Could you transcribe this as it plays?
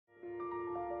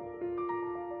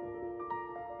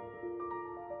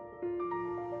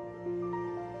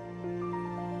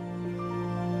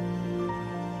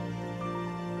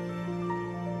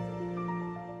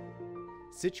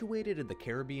Situated in the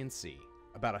Caribbean Sea,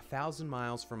 about 1,000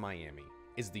 miles from Miami,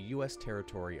 is the U.S.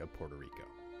 territory of Puerto Rico.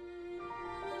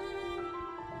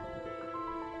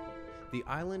 The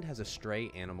island has a stray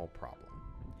animal problem.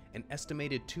 An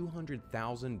estimated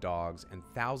 200,000 dogs and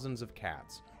thousands of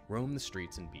cats roam the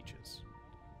streets and beaches,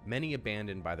 many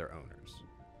abandoned by their owners,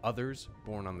 others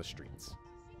born on the streets.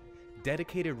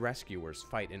 Dedicated rescuers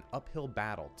fight an uphill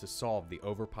battle to solve the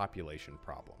overpopulation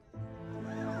problem.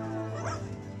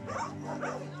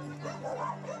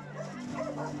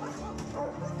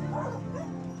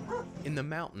 In the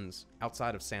mountains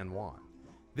outside of San Juan,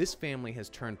 this family has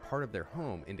turned part of their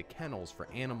home into kennels for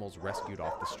animals rescued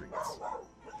off the streets.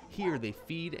 Here they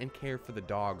feed and care for the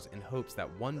dogs in hopes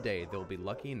that one day they'll be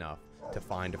lucky enough to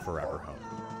find a forever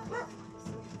home.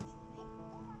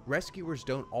 Rescuers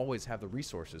don't always have the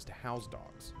resources to house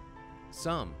dogs.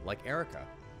 Some, like Erica,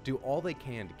 do all they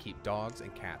can to keep dogs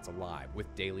and cats alive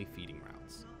with daily feeding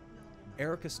routes.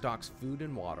 Erica stocks food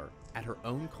and water at her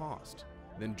own cost,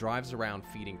 then drives around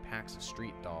feeding packs of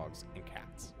street dogs and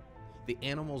cats. The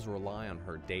animals rely on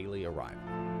her daily arrival.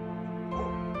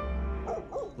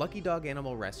 Lucky Dog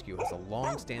Animal Rescue has a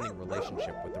long-standing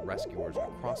relationship with the rescuers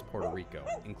across Puerto Rico,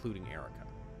 including Erica.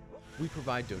 We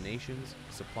provide donations,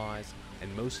 supplies,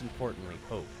 and most importantly,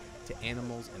 hope to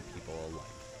animals and people alike.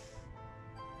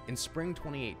 In spring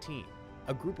 2018,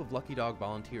 a group of Lucky Dog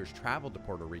volunteers traveled to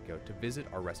Puerto Rico to visit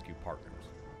our rescue partners.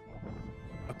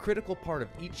 A critical part of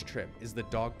each trip is the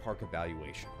dog park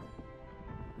evaluation.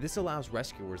 This allows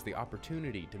rescuers the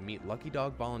opportunity to meet Lucky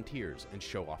Dog volunteers and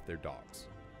show off their dogs.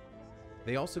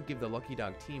 They also give the Lucky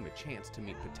Dog team a chance to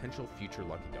meet potential future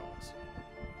Lucky Dogs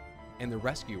and the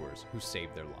rescuers who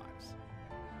saved their lives.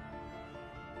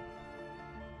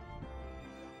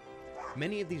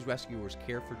 Many of these rescuers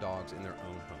care for dogs in their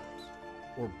own homes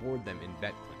or board them in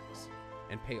vet clinics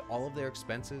and pay all of their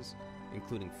expenses,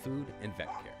 including food and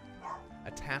vet care,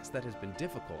 a task that has been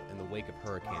difficult in the wake of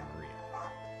Hurricane Maria.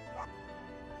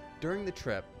 During the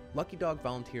trip, Lucky Dog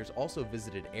volunteers also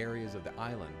visited areas of the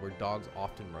island where dogs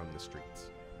often roam the streets.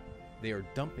 They are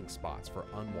dumping spots for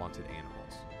unwanted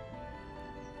animals.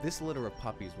 This litter of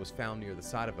puppies was found near the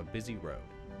side of a busy road,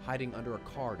 hiding under a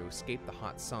car to escape the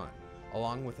hot sun,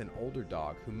 along with an older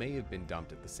dog who may have been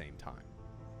dumped at the same time.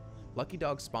 Lucky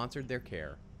Dog sponsored their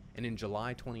care, and in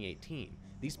July 2018,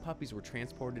 these puppies were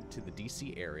transported to the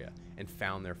DC area and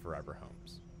found their forever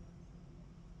homes.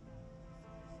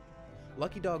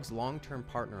 Lucky Dog's long-term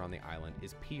partner on the island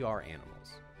is PR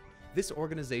Animals. This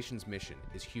organization's mission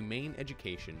is humane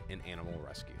education and animal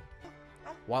rescue.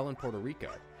 While in Puerto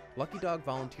Rico, Lucky Dog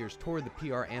volunteers toured the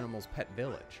PR Animals Pet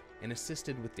Village and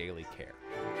assisted with daily care.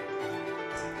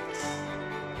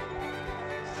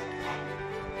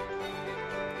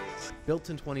 Built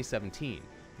in 2017,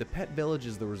 the Pet Village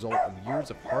is the result of years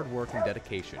of hard work and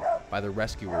dedication by the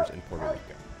rescuers in Puerto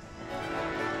Rico.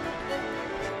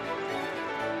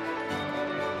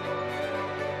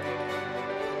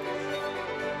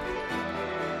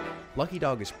 Lucky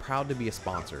Dog is proud to be a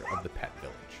sponsor of the Pet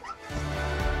Village.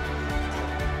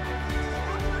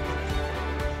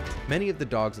 Many of the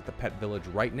dogs at the Pet Village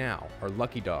right now are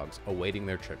Lucky Dogs awaiting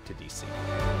their trip to DC.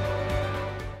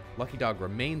 Lucky Dog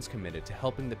remains committed to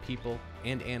helping the people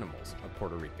and animals of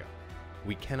Puerto Rico.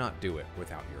 We cannot do it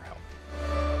without your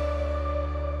help.